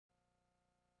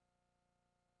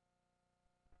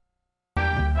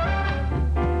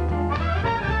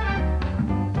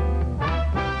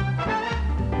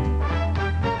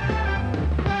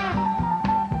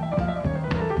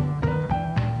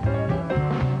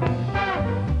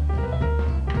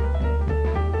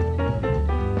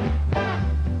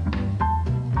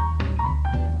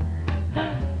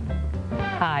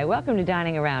Welcome to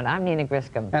Dining Around. I'm Nina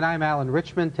Griscom. And I'm Alan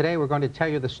Richmond. Today we're going to tell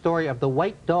you the story of the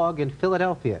White Dog in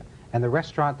Philadelphia and the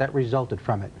restaurant that resulted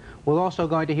from it. We're also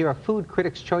going to hear a food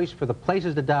critic's choice for the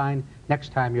places to dine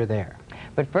next time you're there.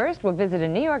 But first, we'll visit a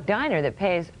New York diner that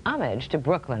pays homage to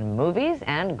Brooklyn movies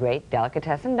and great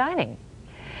delicatessen dining.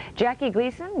 Jackie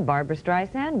Gleason, Barbra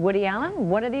Streisand, Woody Allen,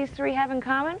 what do these three have in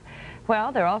common?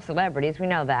 Well, they're all celebrities, we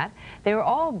know that. They were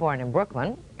all born in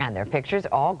Brooklyn, and their pictures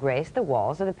all grace the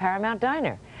walls of the Paramount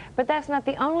Diner. But that's not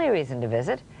the only reason to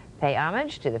visit. Pay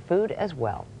homage to the food as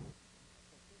well.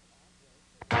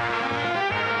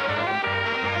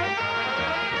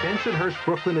 Bensonhurst,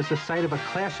 Brooklyn is the site of a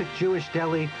classic Jewish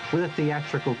deli with a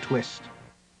theatrical twist.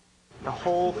 The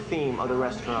whole theme of the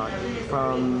restaurant,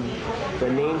 from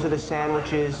the names of the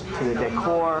sandwiches, to the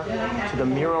decor, to the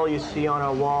mural you see on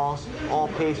our walls, all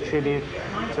pays tribute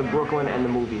to Brooklyn and the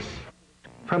movies.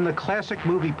 From the classic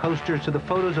movie posters to the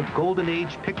photos of Golden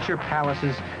Age picture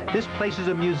palaces, this place is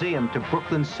a museum to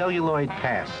Brooklyn's celluloid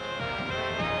past.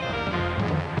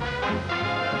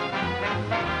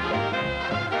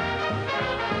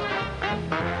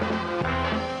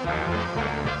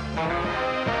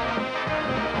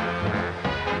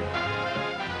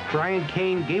 Brian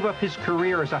Kane gave up his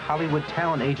career as a Hollywood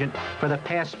talent agent for the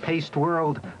fast-paced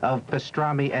world of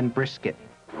pastrami and brisket.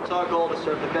 It's our goal to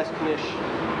serve the best knish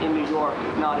in New York,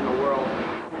 if not in the world.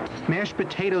 Mashed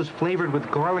potatoes flavored with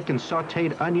garlic and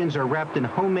sautéed onions are wrapped in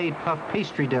homemade puff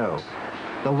pastry dough.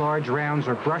 The large rounds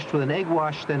are brushed with an egg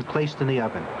wash, then placed in the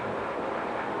oven.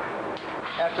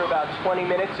 After about 20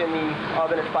 minutes in the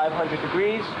oven at 500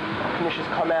 degrees, knishes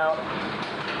come out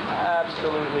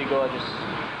absolutely gorgeous.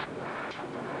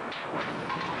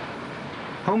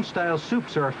 Home-style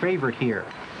soups are a favorite here.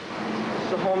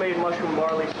 It's a homemade mushroom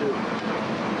barley soup.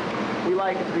 We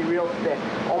like it to be real thick,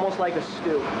 almost like a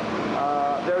stew.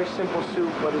 Very simple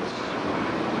soup, but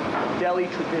it's deli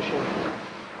tradition.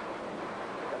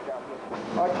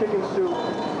 Our chicken soup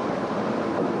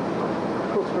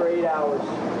cooks for 8 hours.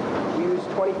 We use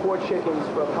 24 chickens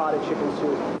for a pot of chicken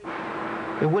soup.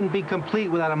 It wouldn't be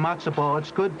complete without a matzo ball.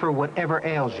 It's good for whatever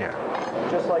ails you.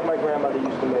 Just like my grandmother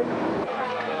used to make.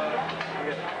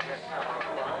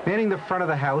 Manning the front of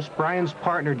the house, Brian's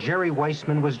partner, Jerry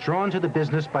Weissman, was drawn to the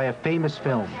business by a famous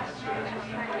film.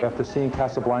 After seeing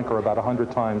Casablanca about 100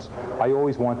 times, I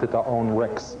always wanted to own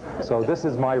Rick's. So this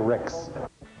is my Rick's.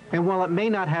 And while it may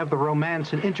not have the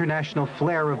romance and international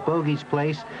flair of Bogey's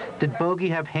place, did Bogey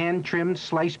have hand-trimmed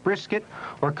sliced brisket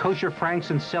or kosher Franks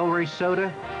and celery soda?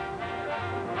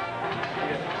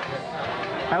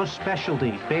 House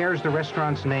specialty bears the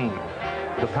restaurant's name.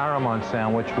 The Paramount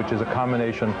sandwich, which is a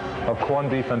combination of corned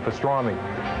beef and pastrami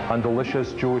on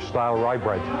delicious Jewish-style rye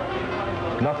bread.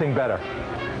 Nothing better.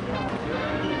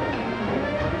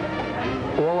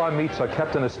 All our meats are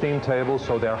kept in a steam table,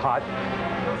 so they're hot.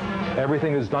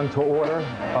 Everything is done to order.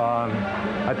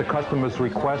 At the customer's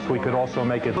request, we could also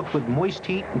make it cooked with moist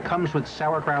heat and comes with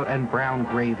sauerkraut and brown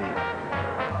gravy.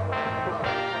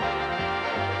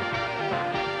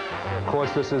 Of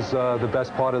course, this is the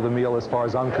best part of the meal as far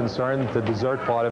as I'm concerned. The dessert part of